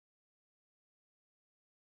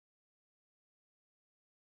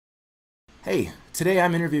Hey, today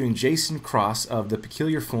I'm interviewing Jason Cross of the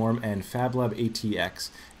Peculiar Form and FabLabATX,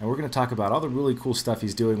 and we're going to talk about all the really cool stuff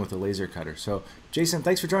he's doing with the laser cutter. So, Jason,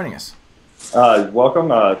 thanks for joining us. Welcome.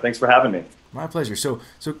 Thanks for having me. My pleasure. So,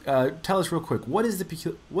 tell us real quick, what is the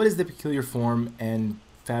Peculiar Form and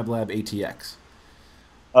FabLabATX?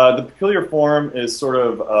 The Peculiar Form is sort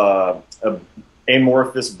of a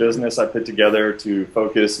amorphous business I put together to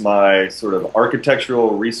focus my sort of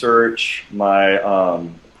architectural research, my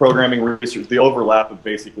programming research, the overlap of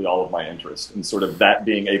basically all of my interests, and sort of that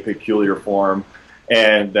being a peculiar form,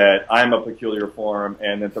 and that I'm a peculiar form,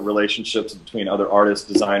 and that the relationships between other artists,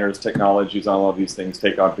 designers, technologies, all of these things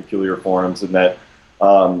take on peculiar forms, and that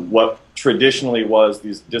what traditionally was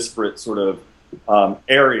these disparate sort of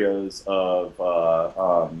areas of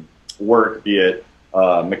work, be it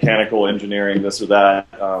mechanical engineering, this or that.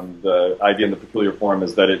 The idea in the peculiar form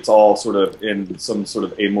is that it's all sort of in some sort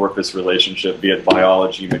of amorphous relationship, be it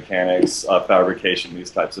biology, mechanics, fabrication,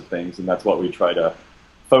 these types of things. And that's what we try to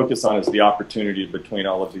focus on, is the opportunity between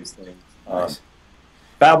all of these things. Nice.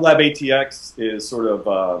 FabLabATX is sort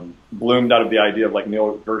of bloomed out of the idea of like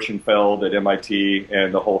Neil Gershenfeld at MIT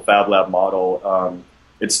and the whole FabLab model.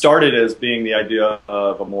 It started as being the idea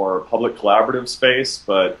of a more public collaborative space,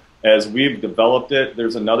 but as we've developed it,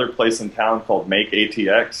 there's another place in town called Make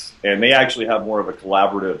ATX, and they actually have more of a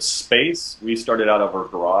collaborative space. We started out of our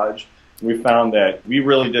garage. We found that we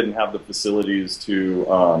really didn't have the facilities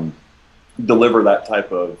to deliver that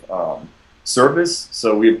type of service,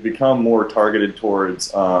 so we've become more targeted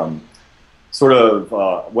towards sort of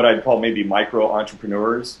what I'd call maybe micro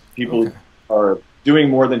entrepreneurs. People Okay. are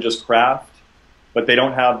doing more than just craft, but they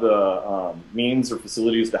don't have the means or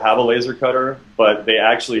facilities to have a laser cutter, but they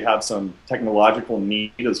actually have some technological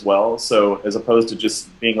need as well. So as opposed to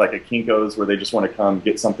just being like a Kinko's where they just want to come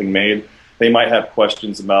get something made, they might have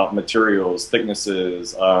questions about materials,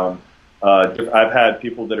 thicknesses. I've had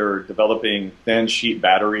people that are developing thin sheet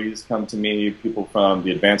batteries come to me, people from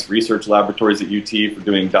the advanced research laboratories at UT for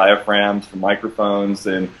doing diaphragms for microphones,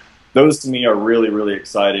 and those to me are really, really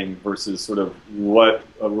exciting versus sort of what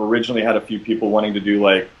originally had a few people wanting to do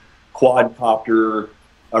like quadcopter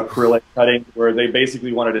acrylic cutting, where they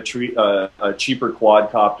basically wanted to treat a cheaper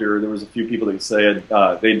quadcopter. There was a few people that said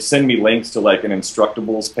they'd send me links to like an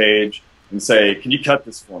Instructables page and say, "Can you cut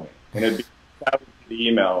this for me?" And it'd be that would be the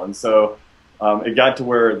email. And so it got to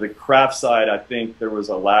where the craft side, I think there was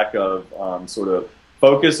a lack of sort of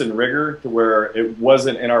focus and rigor to where it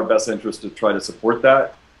wasn't in our best interest to try to support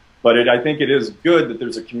that. But I think it is good that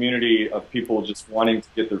there's a community of people just wanting to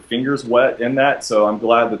get their fingers wet in that. So I'm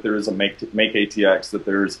glad that there is a Make ATX, that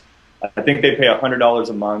there's, I think they pay $100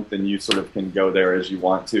 a month and you sort of can go there as you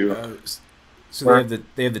want to. So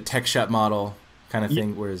they have the tech shop model kind of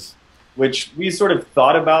thing, whereas Which we sort of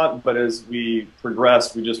thought about, but as we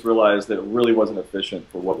progressed, we just realized that it really wasn't efficient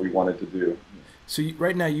for what we wanted to do.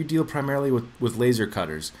 right now you deal primarily with laser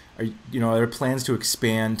cutters. Are there plans to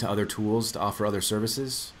expand to other tools to offer other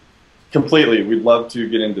services? Completely. We'd love to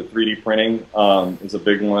get into 3D printing is a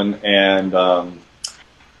big one, and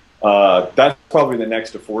that's probably the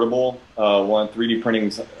next affordable one. 3D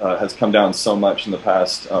printing has come down so much in the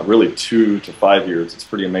past, really 2 to 5 years. It's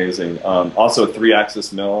pretty amazing. Also, a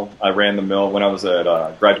 3-axis mill. I ran the mill when I was at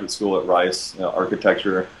graduate school at Rice,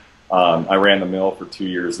 architecture. I ran the mill for 2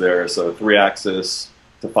 years there. So 3-axis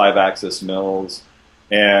to 5-axis mills.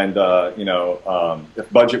 And if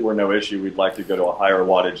budget were no issue, we'd like to go to a higher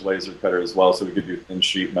wattage laser cutter as well, so we could do thin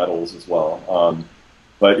sheet metals as well.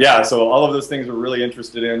 But yeah, so all of those things we're really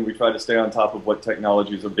interested in. We try to stay on top of what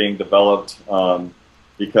technologies are being developed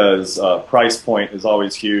because price point is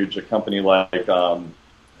always huge. A company like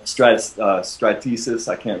Stratesis,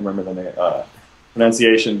 I can't remember the name,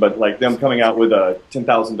 pronunciation, but like them coming out with a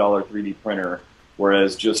 $10,000 3D printer,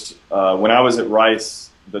 whereas just when I was at Rice,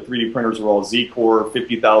 the 3D printers were all Z-Core,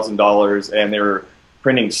 $50,000, and they're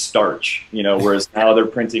printing starch, whereas now they're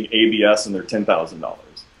printing ABS and they're $10,000.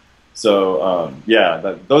 So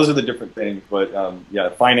yeah, those are the different things. But yeah,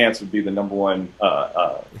 finance would be the number one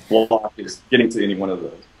block, is getting to any one of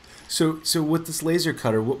those. So with this laser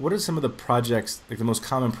cutter, what are some of the projects, like the most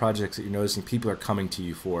common projects that you're noticing people are coming to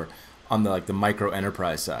you for on the micro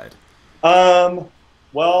enterprise side? One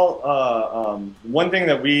thing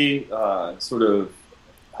that we sort of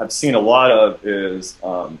have seen a lot of is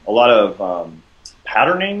a lot of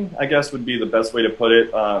patterning, I guess would be the best way to put it,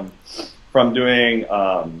 from doing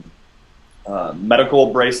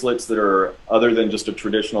medical bracelets that are other than just a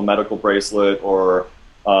traditional medical bracelet, or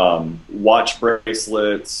watch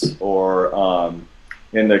bracelets, or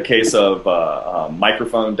in the case of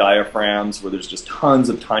microphone diaphragms, where there's just tons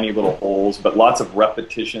of tiny little holes, but lots of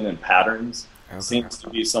repetition and patterns. Okay. seems to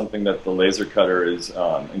be something that the laser cutter is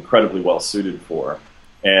incredibly well suited for,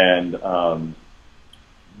 and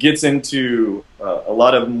gets into a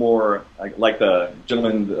lot of more like the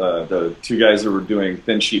gentleman, the two guys who were doing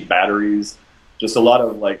thin sheet batteries, just a lot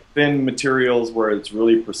of like thin materials where it's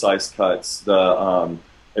really precise cuts. The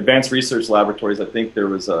advanced research laboratories, I think there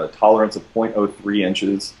was a tolerance of 0.03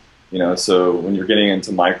 inches. You know, so when you're getting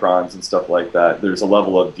into microns and stuff like that, there's a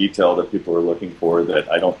level of detail that people are looking for that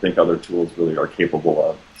I don't think other tools really are capable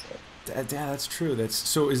of. So. Yeah, that's true. That's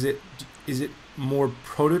so. Is it more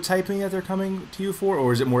prototyping that they're coming to you for,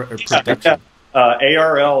 or is it more Yeah. production?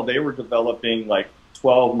 ARL, they were developing like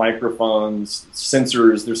 12 microphones,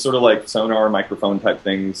 sensors. They're sort of like sonar microphone type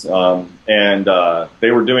things. And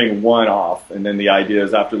they were doing one off. And then the idea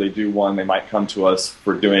is after they do one, they might come to us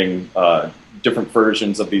for doing different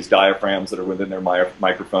versions of these diaphragms that are within their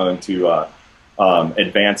microphone to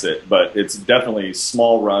advance it. But it's definitely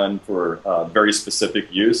small run for very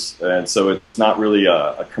specific use. And so it's not really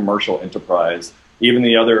a commercial enterprise. Even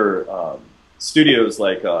the other studios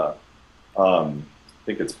like I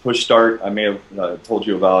think it's Push Start, I may have told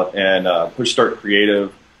you about, and Push Start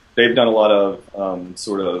Creative. They've done a lot of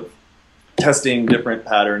sort of testing different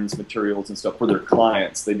patterns, materials, and stuff for their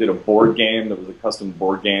clients. They did a board game that was a custom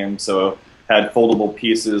board game, so had foldable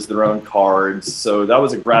pieces, their own cards. So that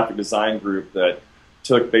was a graphic design group that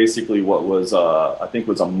took basically what was, I think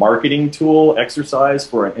was a marketing tool exercise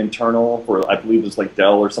for an internal, for I believe it was like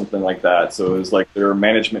Dell or something like that. So it was like their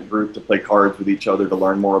management group to play cards with each other, to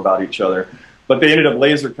learn more about each other. But they ended up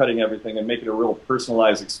laser cutting everything and making it a real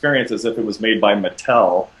personalized experience as if it was made by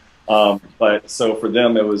Mattel. But so for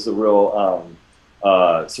them, it was a real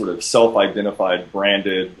sort of self-identified,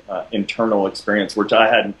 branded internal experience, which I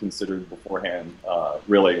hadn't considered beforehand,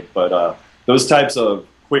 really. But those types of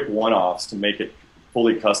quick one-offs to make it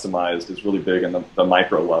fully customized is really big in the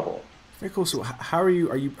micro level. Very cool. So how are you?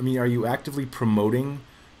 I mean, are you actively promoting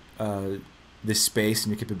this space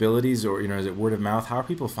and your capabilities, or is it word of mouth? How are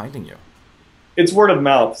people finding you? It's word of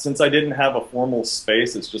mouth. Since I didn't have a formal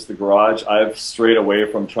space, it's just the garage, I've strayed away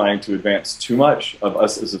from trying to advance too much of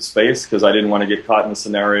us as a space because I didn't want to get caught in the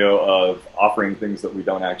scenario of offering things that we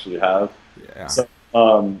don't actually have. Yeah. So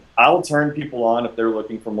I'll turn people on if they're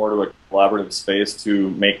looking for more to a collaborative space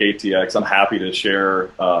to make ATX. I'm happy to share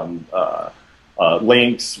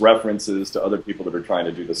links, references to other people that are trying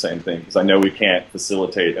to do the same thing because I know we can't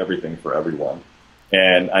facilitate everything for everyone.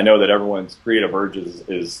 And I know that everyone's creative urges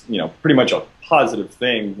is pretty much a positive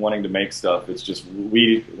thing, wanting to make stuff. It's just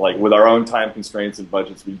we, like with our own time constraints and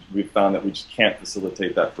budgets, we've found that we just can't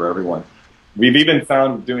facilitate that for everyone. We've even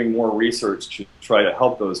found doing more research to try to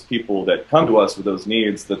help those people that come to us with those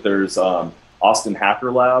needs that there's Austin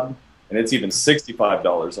Hacker Lab, and it's even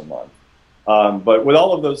 $65 a month. But with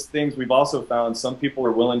all of those things, we've also found some people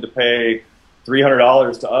are willing to pay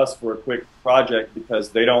 $300 to us for a quick project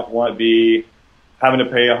because they don't want to be having to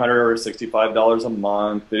pay $165 a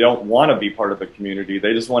month. They don't want to be part of a community.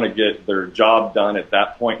 They just want to get their job done at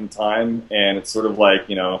that point in time. And it's sort of like,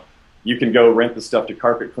 you can go rent the stuff to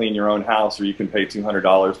carpet clean your own house, or you can pay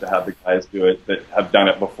 $200 to have the guys do it that have done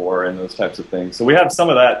it before and those types of things. So we have some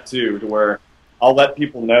of that too, to where I'll let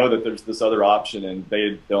people know that there's this other option and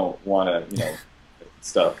they don't want to,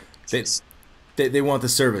 stuff. They want the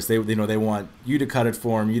service. They want you to cut it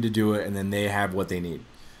for them, you to do it, and then they have what they need.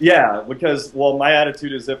 Yeah, because, well, my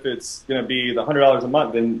attitude is if it's going to be the $100 a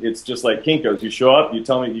month, then it's just like Kinko's. You show up, you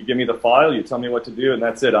tell me, you give me the file, you tell me what to do, and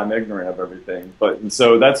that's it. I'm ignorant of everything. And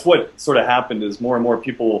so that's what sort of happened is more and more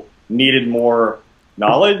people needed more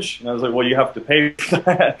knowledge. And I was like, well, you have to pay for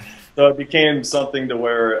that. So it became something to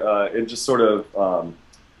where it just sort of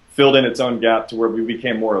filled in its own gap to where we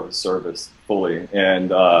became more of a service fully and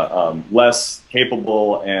less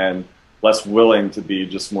capable and less willing to be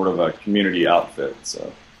just more of a community outfit.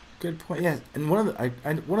 So. Good point. Yeah, and one of the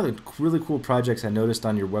really cool projects I noticed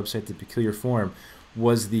on your website, The Peculiar Form,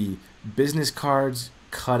 was the business cards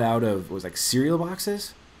cut out of like cereal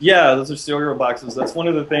boxes. Yeah, those are cereal boxes. That's one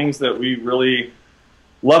of the things that we really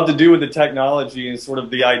love to do with the technology, and sort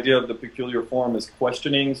of the idea of the peculiar form is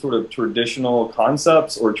questioning sort of traditional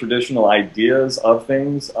concepts or traditional ideas of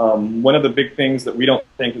things. One of the big things that we don't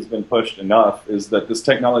think has been pushed enough is that this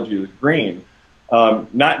technology is green.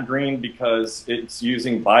 Not green because it's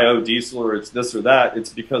using biodiesel or it's this or that. It's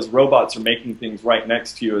because robots are making things right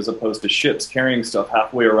next to you as opposed to ships carrying stuff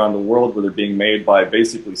halfway around the world where they're being made by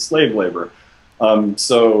basically slave labor. We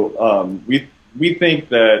think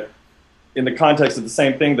that in the context of the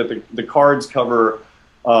same thing that the cards cover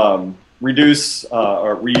reduce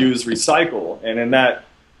or reuse, recycle. And in that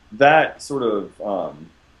sort of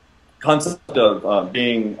concept of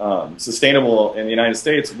being sustainable in the United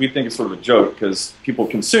States, we think is sort of a joke because people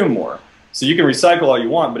consume more. So you can recycle all you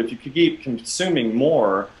want, but if you keep consuming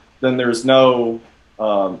more, then there's no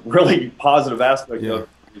really positive aspect of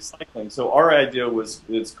recycling. So our idea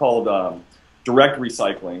it's called direct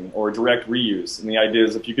recycling or direct reuse. And the idea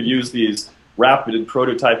is if you could use these rapid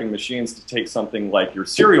prototyping machines to take something like your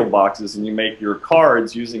cereal boxes and you make your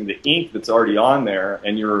cards using the ink that's already on there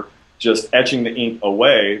and you're just etching the ink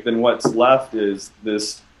away, then what's left is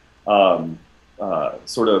this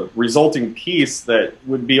sort of resulting piece that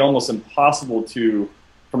would be almost impossible to,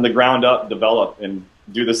 from the ground up, develop and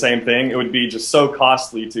do the same thing. It would be just so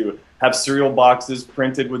costly to have cereal boxes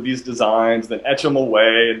printed with these designs, then etch them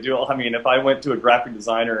away and do all. I mean, if I went to a graphic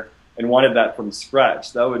designer and wanted that from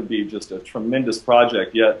scratch, that would be just a tremendous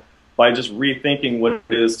project. Yet, by just rethinking what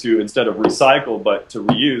it is to, instead of recycle, but to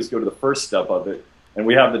reuse, go to the first step of it. And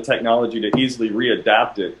we have the technology to easily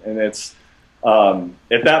readapt it. And it's,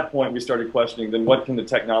 at that point, we started questioning, then what can the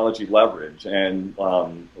technology leverage? And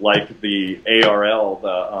like the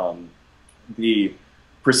ARL, the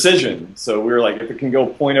precision. So we were like, if it can go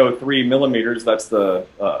 0.03 millimeters, that's the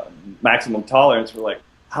maximum tolerance. We're like,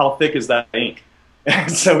 how thick is that ink?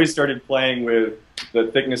 And so we started playing with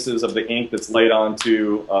the thicknesses of the ink that's laid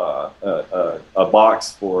onto a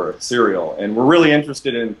box for cereal. And we're really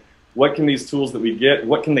interested in what can these tools that we get,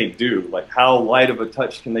 what can they do? Like how light of a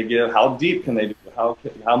touch can they give? How deep can they do?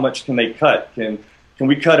 How much can they cut? Can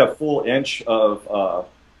we cut a full inch of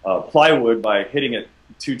plywood by hitting it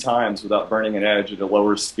 2 times without burning an edge at a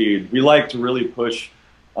lower speed? We like to really push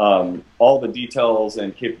all the details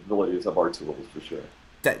and capabilities of our tools for sure.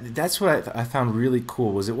 That's what I found really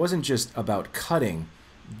cool. Was it wasn't just about cutting.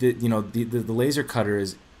 The laser cutter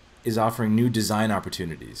is offering new design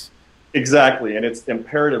opportunities. Exactly, and it's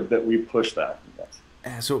imperative that we push that.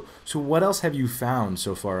 Yes. So what else have you found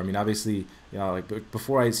so far? I mean, obviously, like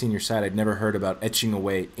before I had seen your site, I'd never heard about etching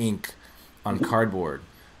away ink on cardboard.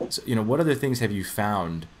 So, what other things have you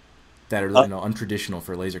found that are untraditional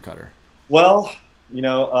for a laser cutter? Well,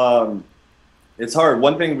 it's hard.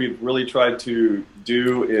 One thing we've really tried to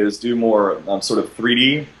do is do more sort of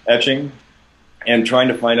 3D etching and trying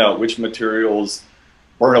to find out which materials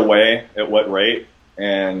burn away at what rate.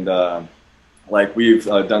 And like we've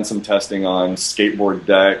done some testing on skateboard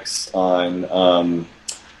decks, on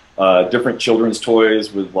different children's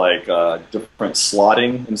toys with like different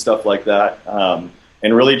slotting and stuff like that.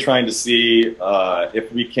 And really trying to see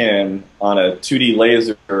if we can, on a 2D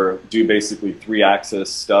laser, do basically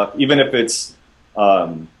 3-axis stuff, even if it's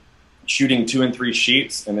shooting 2 and 3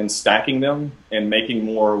 sheets and then stacking them and making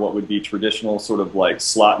more what would be traditional sort of like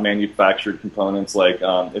slot manufactured components. Like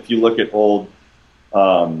if you look at old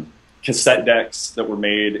cassette decks that were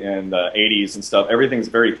made in the 80s and stuff, everything's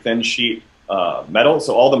very thin sheet metal,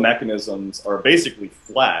 so all the mechanisms are basically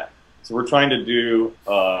flat. So we're trying to do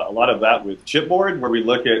a lot of that with chipboard, where we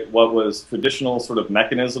look at what was traditional sort of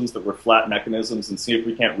mechanisms that were flat mechanisms and see if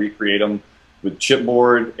we can't recreate them with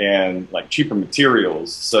chipboard and like cheaper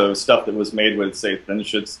materials. So stuff that was made with, say, thin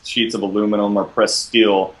sheets of aluminum or pressed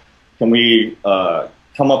steel. Can we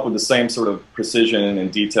come up with the same sort of precision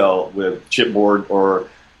and detail with chipboard or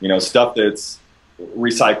stuff that's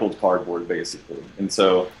recycled cardboard, basically? And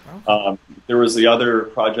so there was the other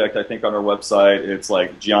project, I think, on our website. It's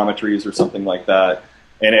like geometries or something like that.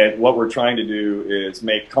 And what we're trying to do is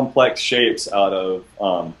make complex shapes out of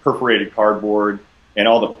perforated cardboard, and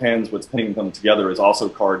all the pins, what's pinning them together is also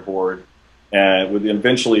cardboard. And with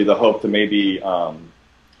eventually the hope to maybe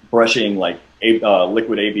brushing like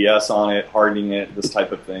liquid ABS on it, hardening it, this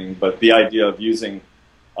type of thing. But the idea of using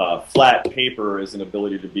flat paper as an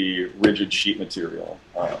ability to be rigid sheet material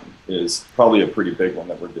is probably a pretty big one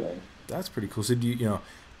that we're doing. That's pretty cool. So do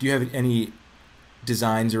you have any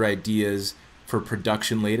designs or ideas for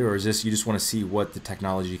production later, or is this you just want to see what the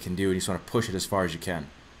technology can do and you just want to push it as far as you can?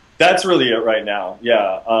 That's really it right now.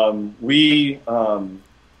 Yeah,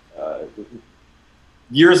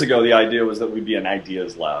 years ago the idea was that we'd be an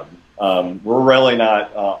ideas lab. We're really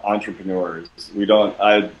not entrepreneurs. We don't.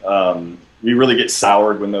 We really get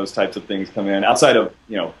soured when those types of things come in. Outside of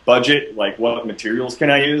budget, like what materials can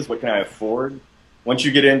I use, what can I afford. Once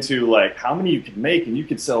you get into like how many you can make and you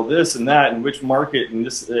could sell this and that and which market and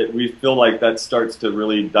this, we feel like that starts to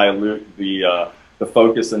really dilute the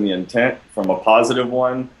focus and the intent from a positive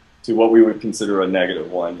one to what we would consider a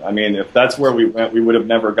negative one. I mean, if that's where we went, we would have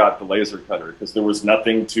never got the laser cutter because there was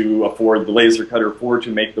nothing to afford the laser cutter for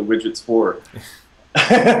to make the widgets for.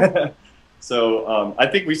 So I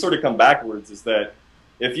think we sort of come backwards, is that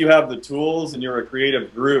if you have the tools and you're a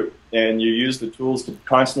creative group and you use the tools to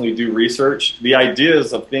constantly do research, the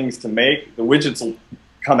ideas of things to make, the widgets will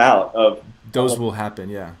come out of Those will happen,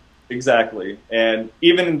 yeah. exactly. And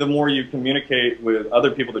even the more you communicate with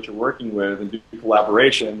other people that you're working with and do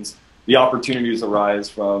collaborations, the opportunities arise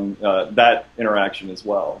from that interaction as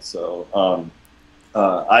well. So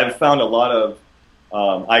I've found a lot of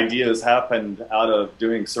ideas happened out of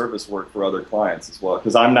doing service work for other clients as well,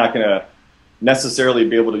 because I'm not going to necessarily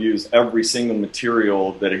be able to use every single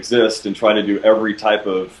material that exists and try to do every type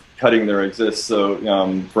of cutting there exists.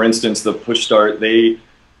 So for instance, the push start, they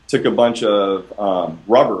took a bunch of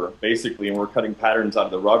rubber basically, and we're cutting patterns out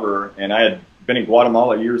of the rubber. And I had been in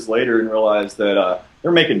Guatemala years later and realized that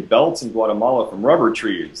they're making belts in Guatemala from rubber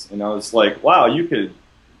trees. And I was like, wow, you could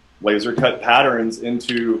laser cut patterns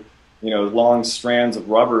into, long strands of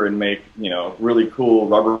rubber and make, really cool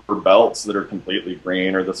rubber belts that are completely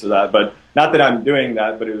green or this or that. But not that I'm doing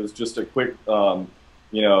that, but it was just a quick,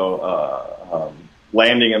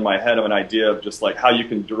 landing in my head of an idea of just like how you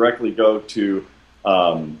can directly go to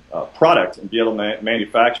a product and be able to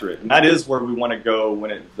manufacture it. And that is where we want to go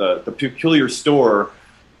when the peculiar store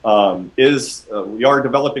we are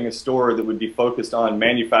developing a store that would be focused on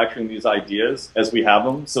manufacturing these ideas as we have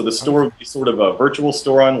them. So the store would be sort of a virtual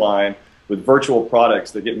store online with virtual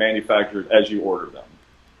products that get manufactured as you order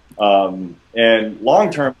them. And long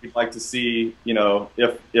term, we'd like to see,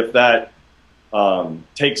 if that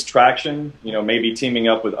takes traction, maybe teaming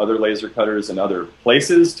up with other laser cutters in other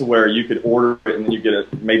places to where you could order it and then you get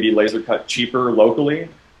it maybe laser cut cheaper locally.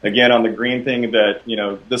 Again, on the green thing that,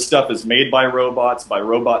 this stuff is made by robots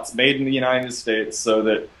made in the United States, so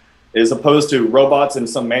that as opposed to robots in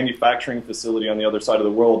some manufacturing facility on the other side of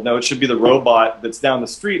the world, no, it should be the robot that's down the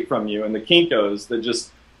street from you in the Kinko's that just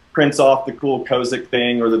prints off the cool Kozik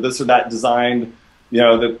thing or the this or that designed,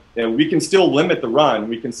 that we can still limit the run.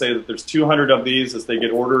 We can say that there's 200 of these as they get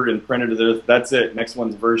ordered and printed, that's it, next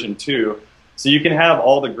one's version 2. So you can have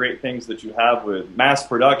all the great things that you have with mass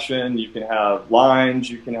production, you can have lines,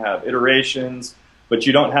 you can have iterations, but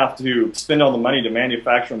you don't have to spend all the money to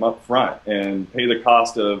manufacture them up front and pay the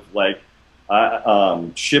cost of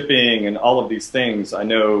shipping and all of these things. I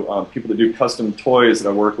know people that do custom toys that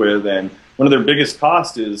I work with, and one of their biggest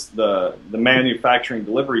costs is the manufacturing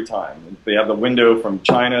delivery time. They have the window from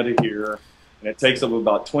China to here, and it takes up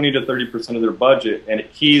about 20 to 30% of their budget, and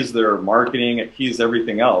it keys their marketing, it keys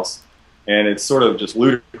everything else. And it's sort of just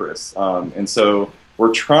ludicrous. And so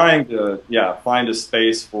we're trying to, find a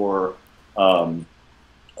space for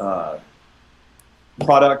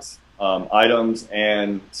products, items,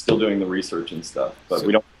 and still doing the research and stuff. But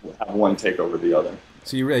we don't have one take over the other.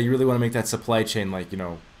 So you really want to make that supply chain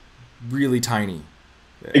really tiny.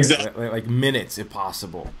 Exactly. Like minutes if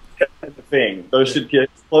possible. That's the thing. Those should get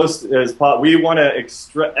as close as possible. We want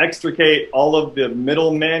to extricate all of the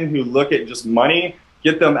middlemen who look at just money,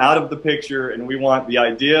 get them out of the picture, and we want the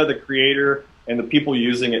idea, the creator, and the people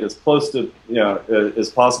using it as close to as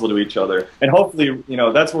possible to each other. And hopefully,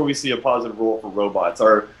 that's where we see a positive role for robots.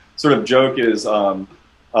 Our sort of joke is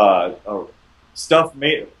stuff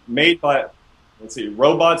made by,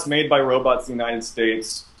 robots made by robots in the United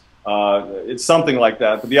States. It's something like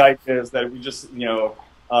that. But the idea is that we just, the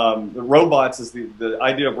robots is the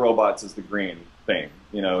idea of robots is the green thing.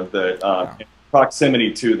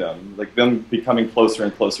 Proximity to them, like them becoming closer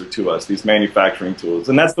and closer to us, these manufacturing tools.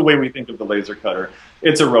 And that's the way we think of the laser cutter.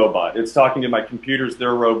 It's a robot. It's talking to my computers,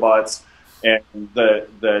 they're robots. And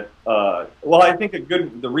I think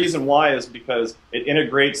the reason why is because it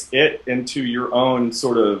integrates it into your own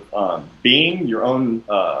sort of being, your own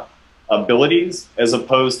abilities, as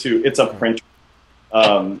opposed to it's a printer.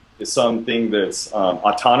 It's something that's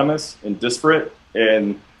autonomous and disparate,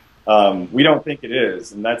 and we don't think it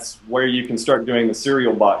is. And that's where you can start doing the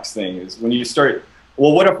cereal box thing, is when you start,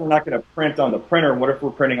 well, what if we're not going to print on the printer? What if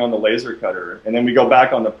we're printing on the laser cutter? And then we go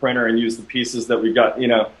back on the printer and use the pieces that we got,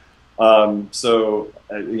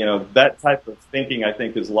 that type of thinking, I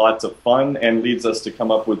think, is lots of fun and leads us to come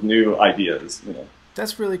up with new ideas.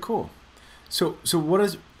 That's really cool. So what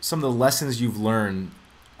are some of the lessons you've learned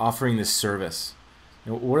offering this service?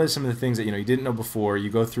 What are some of the things that you didn't know before? You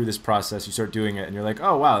go through this process, you start doing it, and you're like,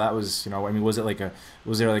 oh wow, that was was there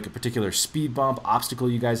like a particular speed bump, obstacle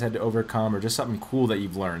you guys had to overcome, or just something cool that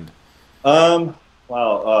you've learned? Well,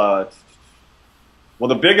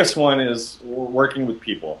 the biggest one is working with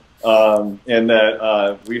people, and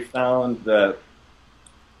that we found that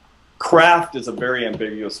craft is a very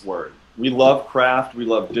ambiguous word. We love craft, we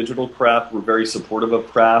love digital craft, we're very supportive of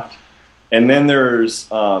craft, and then there's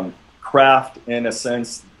craft, in a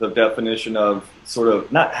sense, the definition of sort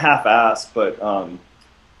of not half-assed, but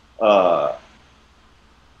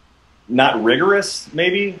not rigorous,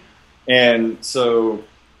 maybe. And so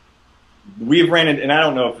we've ran into, and I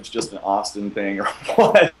don't know if it's just an Austin thing or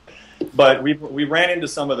what, but we ran into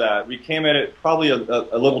some of that. We came at it probably a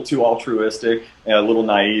little too altruistic and a little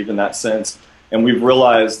naive in that sense, and we've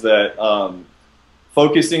realized that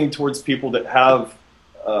focusing towards people that have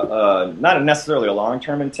not necessarily a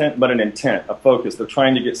long-term intent, but an intent, a focus. They're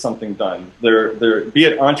trying to get something done. They're be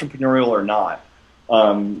it entrepreneurial or not.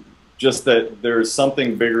 Just that there's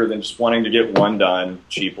something bigger than just wanting to get one done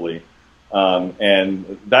cheaply.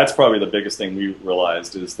 And that's probably the biggest thing we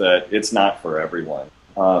realized, is that it's not for everyone.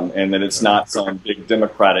 And that it's not some big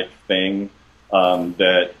democratic thing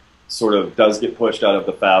that sort of does get pushed out of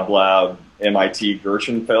the Fab Lab, MIT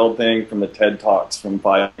Gershenfeld thing from the TED Talks from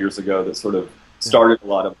 5 years ago that sort of started a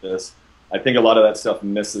lot of this. I think a lot of that stuff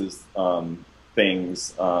misses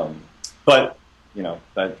things. But, you know,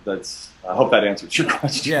 that's, I hope that answers your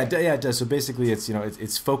question. Yeah, yeah, it does. So basically it's, you know,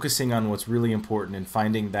 it's focusing on what's really important and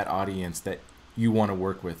finding that audience that you want to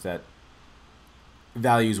work with that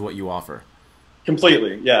values what you offer.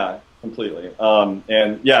 Completely, yeah, completely.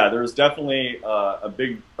 And yeah, there's definitely a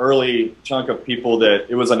big early chunk of people that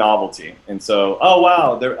it was a novelty. And so, oh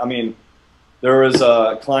wow, there was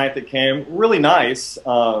a client that came, really nice,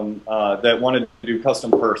 that wanted to do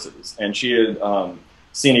custom purses. And she had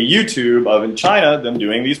seen a YouTube of, in China, them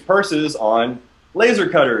doing these purses on laser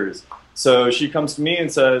cutters. So she comes to me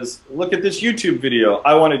and says, look at this YouTube video,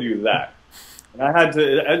 I want to do that. And I had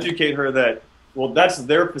to educate her that, well, that's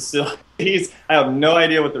their facilities. I have no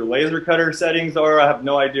idea what their laser cutter settings are. I have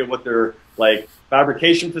no idea what their like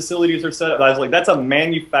fabrication facilities are set up. I was like, that's a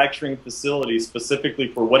manufacturing facility specifically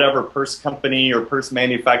for whatever purse company or purse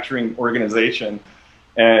manufacturing organization.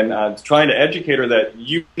 And trying to educate her that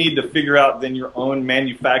you need to figure out then your own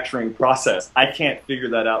manufacturing process. I can't figure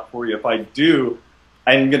that out for you. If I do,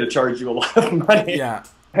 I'm going to charge you a lot of money. Yeah,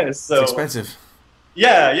 so it's expensive.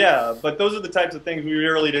 Yeah, yeah, but those are the types of things we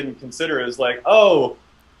really didn't consider as like, oh,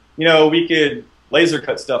 you know, we could laser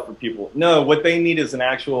cut stuff for people. No, what they need is an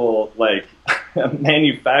actual like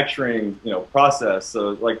manufacturing, you know, process. So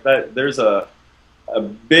like that, there's a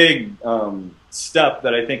big step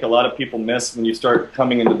that I think a lot of people miss when you start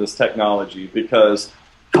coming into this technology, because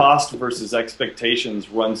cost versus expectations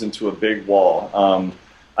runs into a big wall.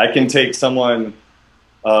 I can take someone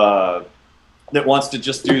that wants to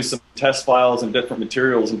just do some test files and different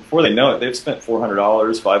materials, and before they know it, they've spent $400,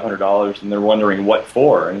 $500, and they're wondering what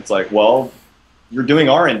for. And it's like, well, you're doing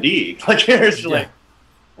R&D. Like, it's like,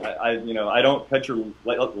 you know, I don't cut your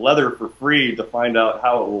leather for free to find out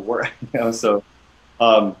how it will work. You know, so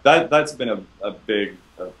that's been a big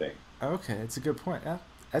thing. Okay, it's a good point. Yeah,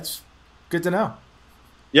 that's good to know.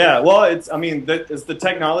 Yeah, well, it's, I mean, as the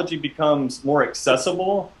technology becomes more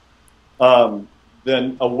accessible,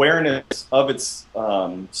 then awareness of its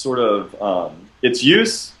sort of its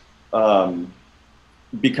use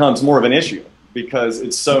becomes more of an issue, because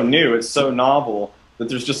it's so new, it's so novel, that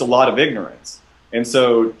there's just a lot of ignorance. And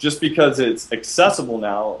so just because it's accessible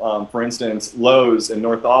now, for instance, Lowe's in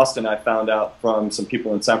North Austin, I found out from some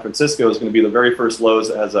people in San Francisco, is going to be the very first Lowe's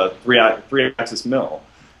that has a three-axis mill.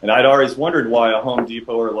 And I'd always wondered why a Home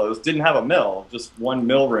Depot or Lowe's didn't have a mill, just one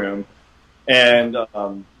mill room. And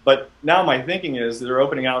but now my thinking is they're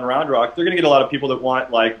opening out in Round Rock. They're going to get a lot of people that want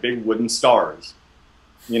like big wooden stars.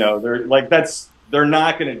 You know, they're like, they're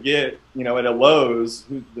not going to get, you know, at a Lowe's,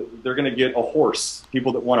 they're going to get a horse.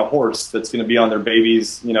 People that want a horse that's going to be on their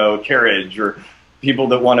baby's, you know, carriage, or people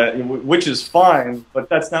that want to, which is fine, but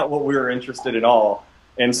that's not what we were interested in all.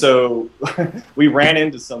 And so we ran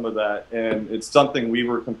into some of that, and it's something we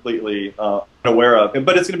were completely unaware of.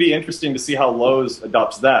 But it's going to be interesting to see how Lowe's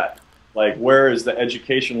adopts that. Like, where is the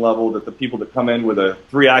education level that the people that come in with a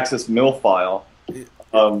three-axis mill file,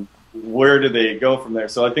 where do they go from there?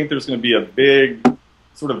 So I think there's going to be a big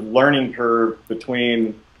sort of learning curve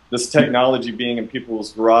between this technology being in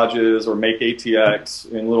people's garages or make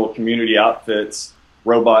ATX in little community outfits,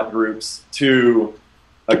 robot groups, to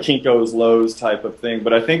a Kinko's, Lowe's type of thing.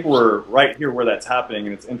 But I think we're right here where that's happening,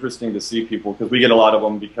 and it's interesting to see people, because we get a lot of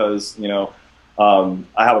them because, you know,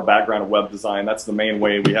 I have a background of web design. That's the main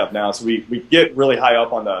way we have now. So we get really high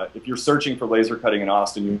up on the, if you're searching for laser cutting in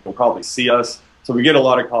Austin, you'll probably see us. So we get a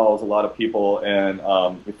lot of calls, a lot of people, and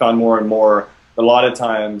we found more and more, a lot of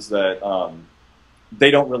times that they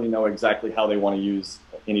don't really know exactly how they want to use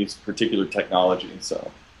any particular technology. So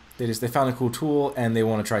they found a cool tool and they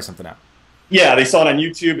want to try something out. Yeah, they saw it on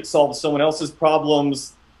YouTube. It solved someone else's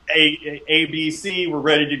problems. A, B, C, we're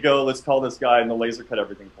ready to go. Let's call this guy, and they'll laser cut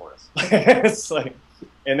everything for us. It's like,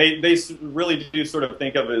 and they really do sort of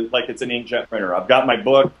think of it like it's an inkjet printer. I've got my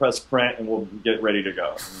book, press print, and we'll get ready to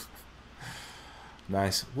go.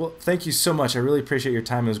 Nice. Well, thank you so much. I really appreciate your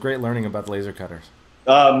time. It was great learning about the laser cutters.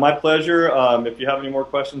 My pleasure. If you have any more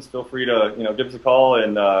questions, feel free to give us a call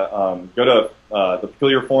and go to the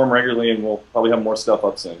Peculiar Forum regularly, and we'll probably have more stuff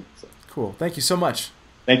up soon. So. Cool. Thank you so much.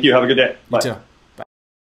 Thank you. Have a good day. You Bye. too.